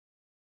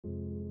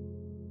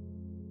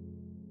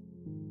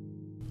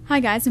Hi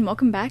guys, and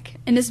welcome back.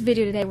 In this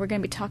video today we're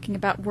going to be talking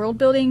about world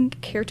building,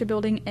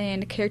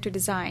 and character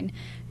design.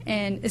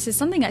 And this is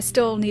something I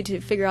still need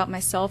to figure out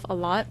myself a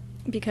lot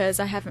because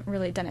I haven't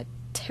really done a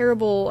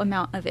terrible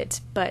amount of it,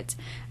 but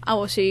I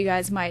will show you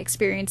guys my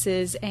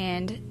experiences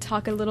and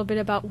talk a little bit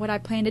about what I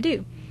plan to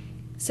do.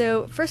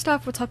 So first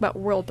off, we'll talk about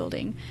world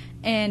building,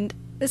 and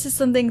this is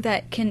something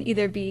that can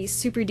either be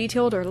super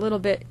detailed or a little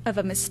bit of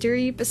a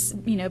mystery,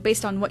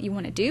 based on what you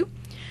want to do.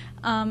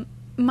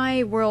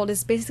 My world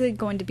is basically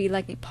going to be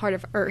like a part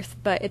of Earth,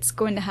 but it's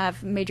going to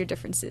have major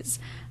differences.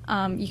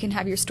 You can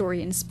have your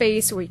story in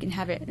space, or you can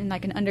have it in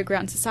like an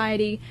underground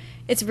society.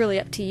 It's really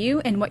up to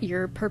you and what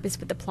your purpose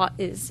with the plot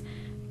is.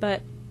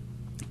 But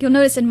you'll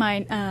notice in my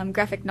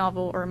graphic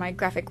novel, or my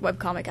graphic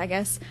webcomic, I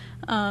guess,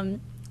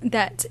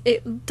 that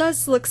it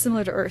does look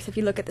similar to Earth if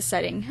you look at the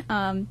setting.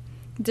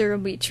 There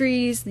will be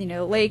trees,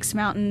 lakes,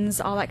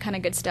 mountains, all that kind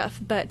of good stuff,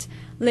 but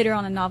later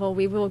on in the novel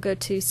we will go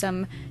to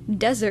some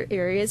desert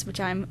areas, which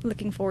I'm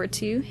looking forward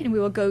to, and we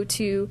will go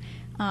to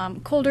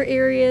colder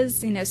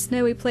areas,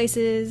 snowy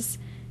places,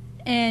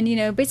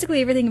 and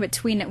basically everything in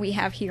between that we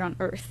have here on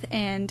Earth.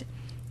 And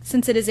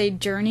since it is a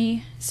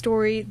journey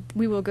story,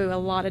 we will go a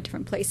lot of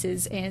different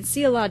places and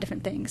see a lot of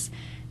different things.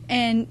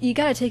 And you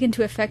gotta take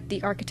into effect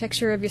the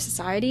architecture of your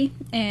society,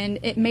 and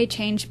it may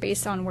change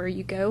based on where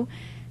you go.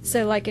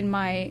 So like in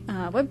my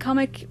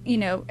webcomic,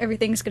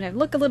 everything's going to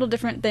look a little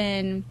different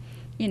than,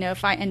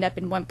 if I end up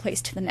in one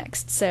place to the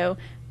next. So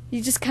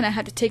you just kind of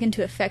have to take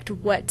into effect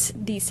what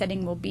the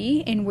setting will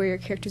be and where your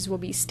characters will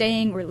be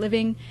staying or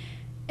living,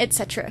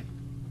 etc.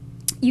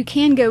 You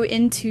can go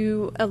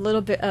into a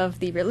little bit of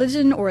the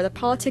religion or the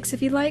politics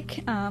if you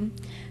like.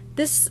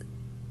 This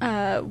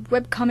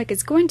webcomic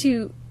is going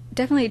to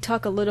definitely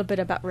talk a little bit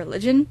about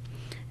religion.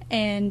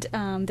 And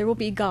there will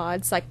be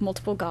gods, like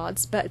multiple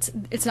gods, but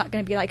it's not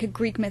going to be like a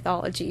Greek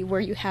mythology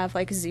where you have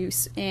like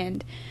Zeus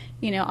and,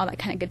 all that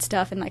kind of good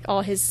stuff, and like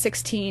all his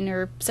 16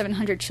 or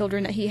 700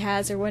 children that he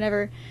has or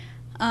whatever.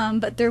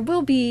 But there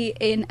will be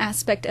an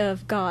aspect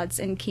of gods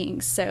and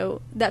kings,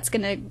 so that's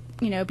going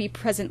to, be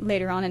present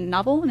later on in the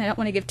novel, and I don't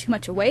want to give too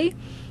much away.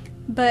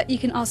 But you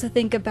can also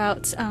think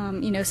about,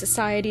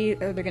 society.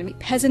 Are there going to be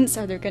peasants?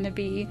 Are there going to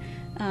be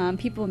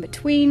people in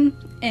between?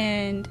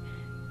 And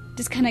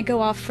just kind of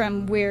go off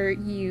from where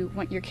you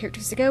want your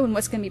characters to go and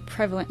what's going to be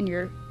prevalent in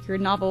your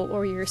novel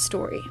or your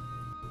story.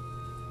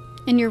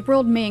 And your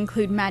world may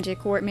include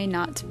magic, or it may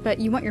not, but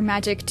you want your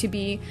magic to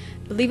be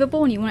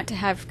believable, and you want it to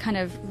have kind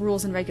of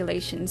rules and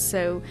regulations.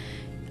 So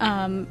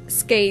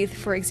Scathe,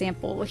 for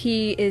example,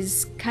 he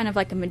is kind of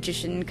like a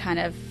magician kind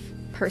of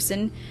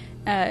person.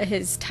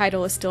 His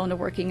title is still in the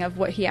working of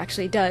what he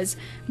actually does,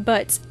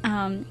 but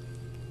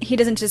he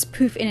doesn't just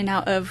poof in and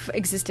out of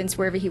existence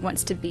wherever he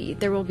wants to be.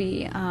 There will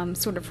be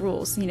sort of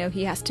rules.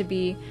 He has to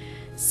be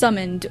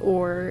summoned,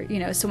 or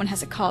someone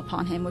has to call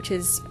upon him, which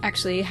is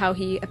actually how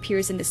he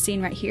appears in this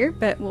scene right here,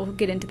 but we'll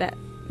get into that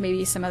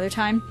maybe some other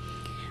time.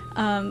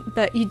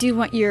 But you do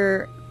want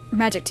your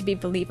magic to be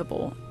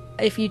believable.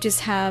 If you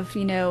just have,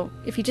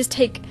 if you just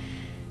take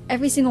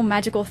every single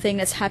magical thing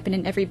that's happened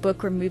in every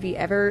book or movie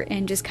ever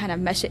and just kind of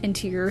mesh it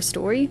into your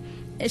story,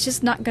 it's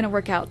just not going to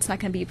work out. It's not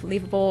going to be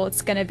believable.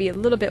 It's going to be a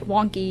little bit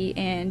wonky,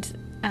 and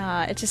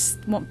it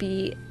just won't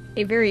be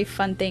a very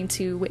fun thing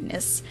to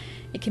witness.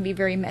 It can be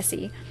very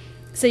messy.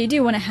 So you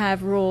do want to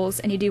have rules,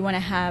 and you do want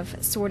to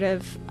have sort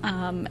of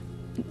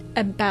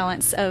a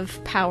balance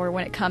of power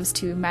when it comes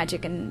to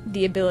magic and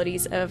the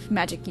abilities of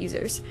magic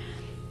users.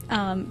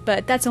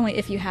 But that's only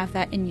if you have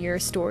that in your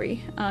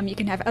story. You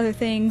can have other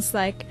things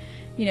like,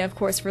 of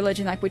course,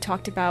 religion, like we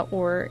talked about,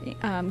 or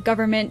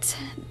government.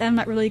 I'm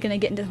not really going to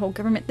get into the whole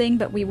government thing,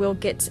 but we will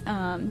get,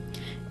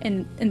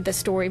 in the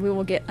story, we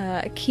will get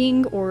a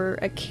king or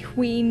a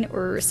queen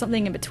or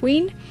something in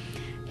between.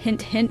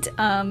 Hint, hint.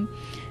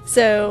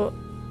 So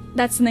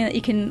that's something that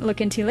you can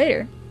look into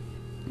later.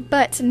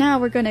 But now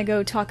we're going to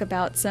go talk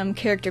about some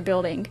character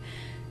building.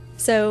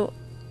 So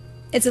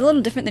it's a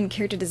little different than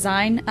character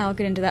design. I'll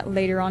get into that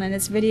later on in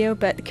this video,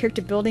 but the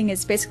character building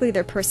is basically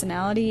their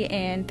personality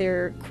and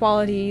their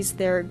qualities,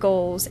 their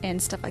goals,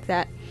 and stuff like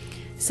that.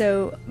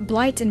 So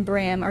Blight and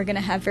Bram are going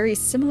to have very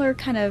similar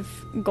kind of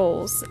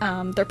goals.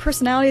 Their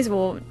personalities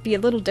will be a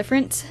little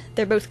different.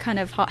 They're both kind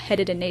of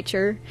hot-headed in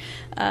nature,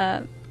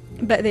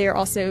 but they are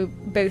also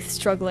both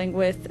struggling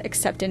with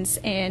acceptance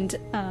and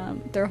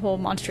their whole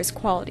monstrous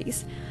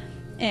qualities.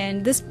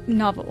 And this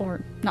novel,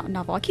 or not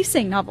novel, I keep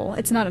saying novel,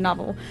 it's not a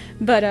novel,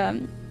 but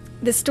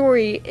the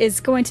story is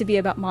going to be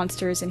about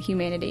monsters and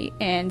humanity,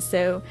 and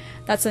so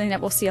that's something that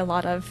we'll see a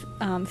lot of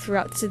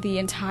throughout the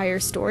entire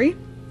story.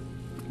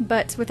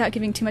 But without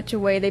giving too much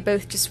away, they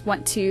both just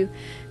want to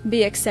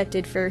be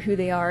accepted for who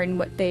they are and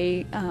what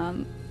they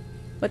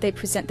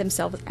present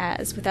themselves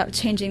as, without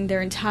changing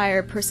their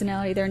entire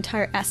personality, their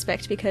entire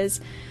aspect,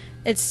 because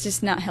it's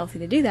just not healthy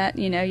to do that.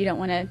 You don't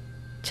want to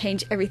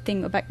change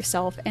everything about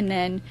yourself and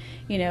then,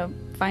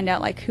 find out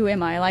like, who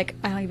am I? Like,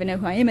 I don't even know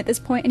who I am at this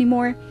point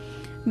anymore.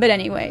 But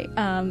anyway,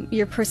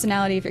 your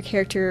personality of your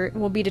character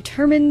will be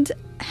determined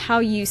how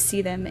you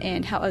see them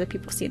and how other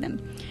people see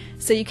them.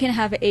 So you can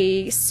have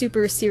a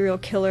super serial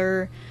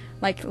killer,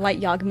 like Light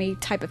Yagami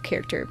type of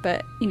character,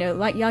 but, you know,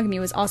 Light Yagami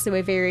was also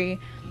a very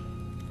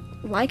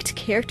liked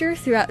character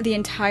throughout the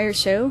entire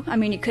show. I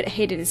mean, you could have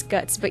hated his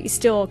guts, but you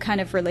still kind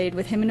of related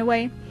with him in a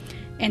way.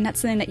 And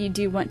that's something that you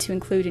do want to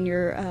include in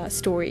your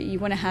story. You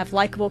want to have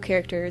likable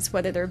characters,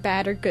 whether they're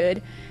bad or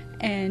good,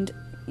 and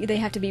they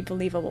have to be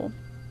believable.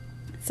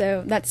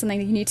 So that's something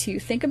that you need to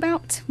think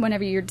about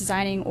whenever you're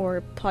designing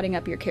or plotting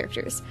up your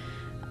characters.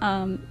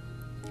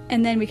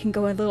 And then we can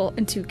go a little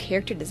into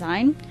character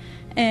design.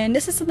 And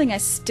this is something I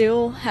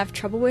still have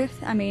trouble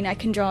with. I mean, I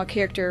can draw a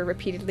character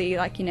repeatedly,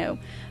 like, you know,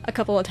 a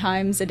couple of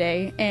times a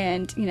day,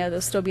 and, you know, they'll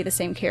still be the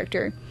same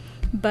character.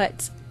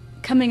 But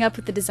coming up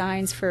with the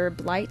designs for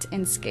Blight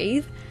and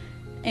Scathe,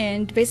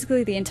 and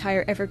basically the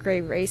entire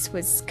Evergrey race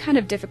was kind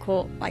of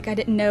difficult. Like, I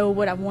didn't know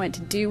what I wanted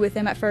to do with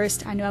them at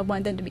first. I knew I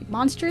wanted them to be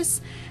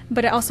monstrous,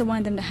 but I also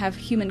wanted them to have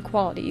human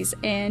qualities,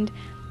 and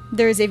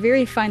there is a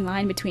very fine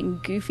line between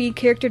goofy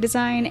character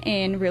design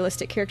and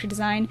realistic character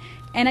design,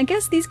 and I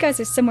guess these guys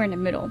are somewhere in the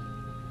middle.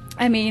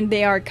 I mean,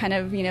 they are kind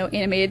of, you know,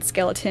 animated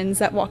skeletons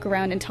that walk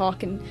around and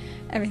talk and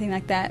everything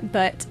like that,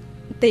 but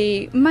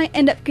they might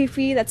end up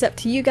goofy. That's up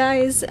to you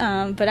guys,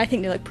 but I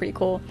think they look pretty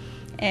cool,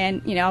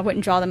 and, you know, I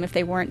wouldn't draw them if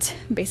they weren't,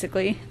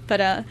 basically.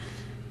 But,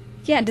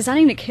 yeah,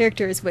 designing the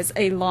characters was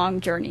a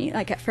long journey.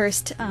 Like, at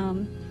first,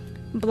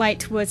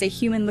 Blight was a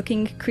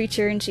human-looking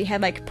creature, and she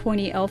had, like,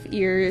 pointy elf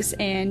ears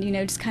and, you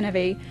know, just kind of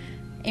a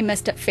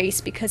messed up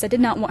face, because I did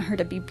not want her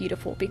to be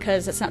beautiful,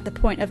 because that's not the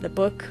point of the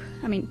book.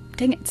 I mean,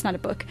 dang it, it's not a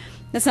book.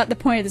 That's not the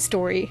point of the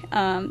story.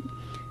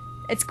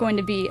 It's going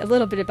to be a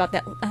little bit about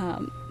that,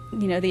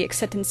 you know, the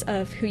acceptance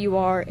of who you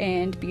are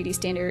and beauty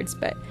standards,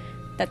 but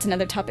that's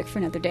another topic for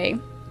another day.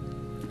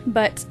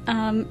 But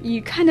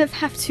you kind of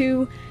have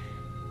to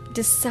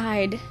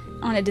decide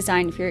on a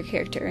design for your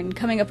character, and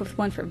coming up with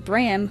one for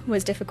Bram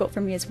was difficult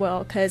for me as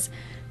well, because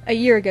a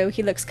year ago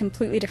he looks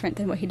completely different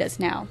than what he does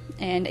now.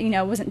 And, you know,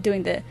 I wasn't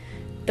doing the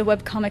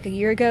webcomic a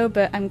year ago,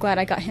 but I'm glad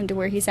I got him to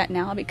where he's at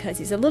now, because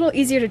he's a little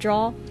easier to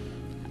draw.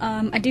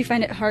 I do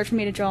find it hard for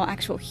me to draw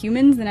actual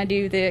humans than I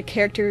do the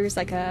characters,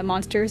 like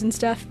monsters and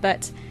stuff,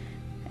 but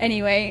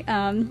anyway,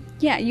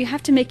 yeah, you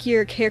have to make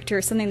your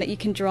character something that you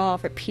can draw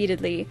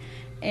repeatedly,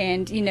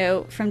 and, you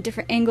know, from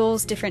different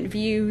angles, different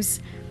views,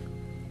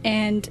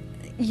 and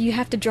you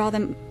have to draw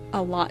them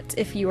a lot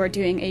if you are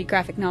doing a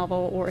graphic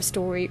novel or a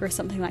story or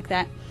something like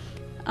that.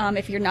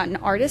 If you're not an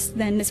artist,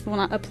 then this will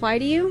not apply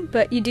to you,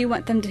 but you do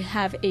want them to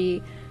have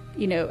a,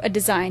 you know, a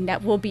design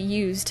that will be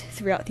used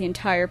throughout the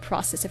entire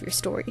process of your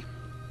story.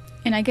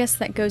 And I guess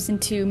that goes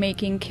into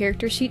making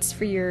character sheets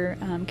for your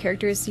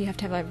characters. You have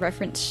to have a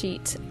reference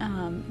sheet,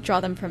 draw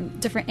them from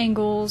different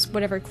angles,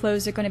 whatever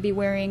clothes they're going to be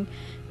wearing,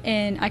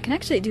 and I can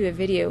actually do a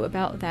video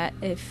about that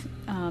if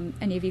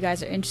any of you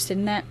guys are interested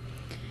in that.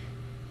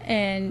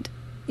 And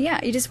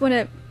yeah, you just want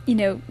to, you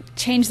know,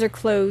 change their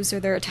clothes or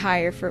their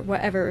attire for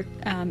whatever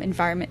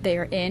environment they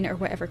are in or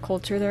whatever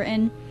culture they're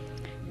in.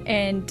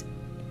 And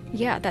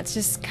yeah, that's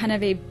just kind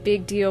of a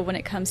big deal when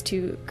it comes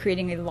to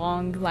creating a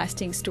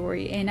long-lasting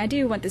story. And I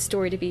do want the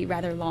story to be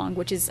rather long,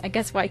 which is, I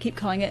guess, why I keep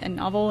calling it a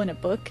novel and a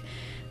book.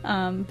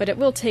 But it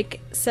will take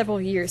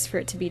several years for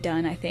it to be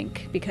done, I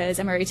think, because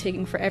I'm already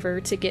taking forever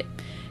to get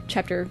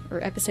chapter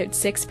or episode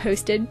 6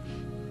 posted.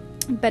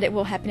 But it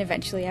will happen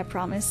eventually, I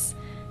promise.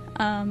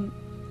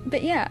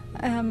 But yeah,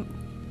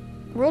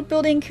 world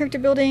building,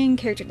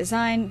 character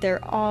design,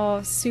 they're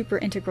all super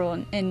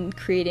integral in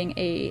creating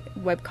a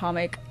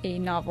webcomic, a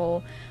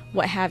novel,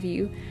 what have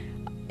you.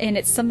 And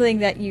it's something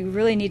that you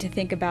really need to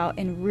think about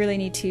and really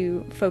need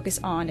to focus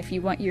on if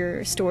you want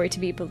your story to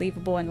be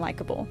believable and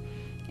likable.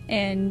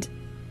 And,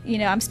 you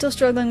know, I'm still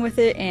struggling with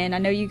it, and I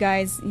know you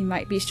guys, you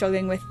might be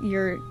struggling with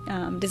your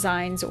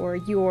designs or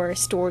your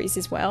stories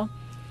as well.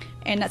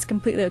 And that's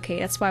completely okay.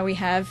 That's why we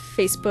have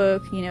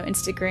Facebook, you know,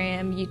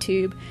 Instagram,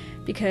 YouTube,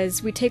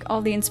 because we take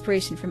all the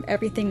inspiration from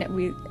everything that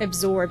we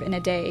absorb in a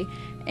day,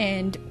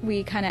 and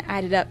we kind of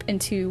add it up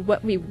into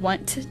what we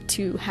want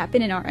to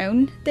happen in our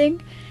own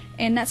thing,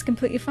 and that's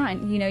completely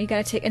fine. You know, you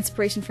gotta take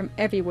inspiration from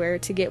everywhere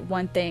to get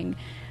one thing,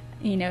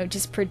 you know,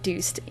 just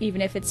produced,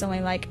 even if it's only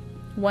like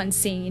one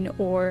scene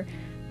or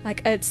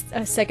like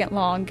a second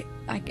long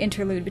like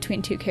interlude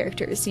between two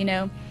characters, you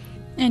know.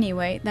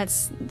 Anyway,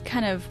 that's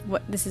kind of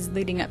what this is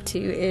leading up to,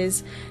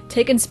 is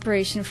take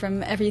inspiration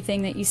from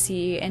everything that you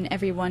see and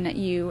everyone that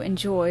you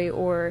enjoy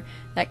or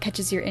that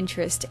catches your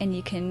interest, and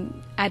you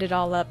can add it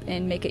all up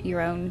and make it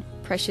your own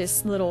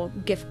precious little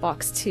gift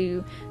box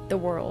to the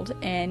world.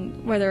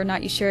 And whether or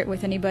not you share it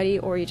with anybody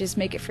or you just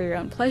make it for your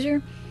own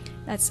pleasure,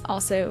 that's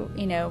also,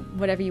 you know,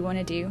 whatever you want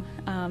to do.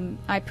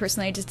 I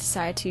personally just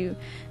decided to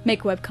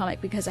make a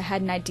webcomic because I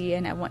had an idea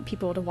and I want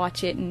people to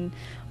watch it and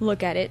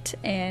look at it,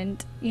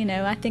 and, you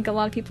know, I think a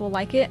lot of people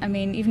like it. I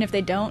mean, even if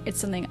they don't, it's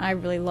something I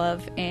really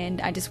love,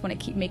 and I just want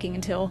to keep making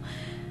until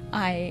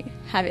I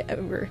have it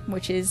over,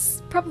 which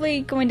is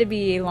probably going to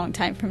be a long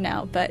time from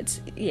now. But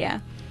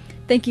yeah,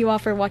 thank you all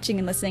for watching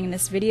and listening in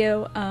this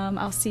video.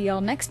 I'll see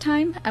y'all next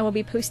time. I will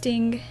be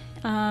posting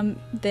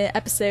the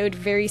episode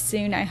very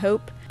soon, I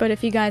hope. But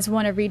if you guys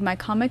want to read my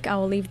comic, I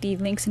will leave the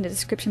links in the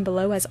description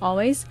below as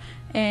always.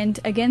 And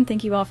again,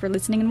 thank you all for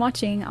listening and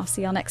watching. I'll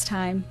see y'all next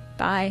time.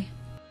 Bye.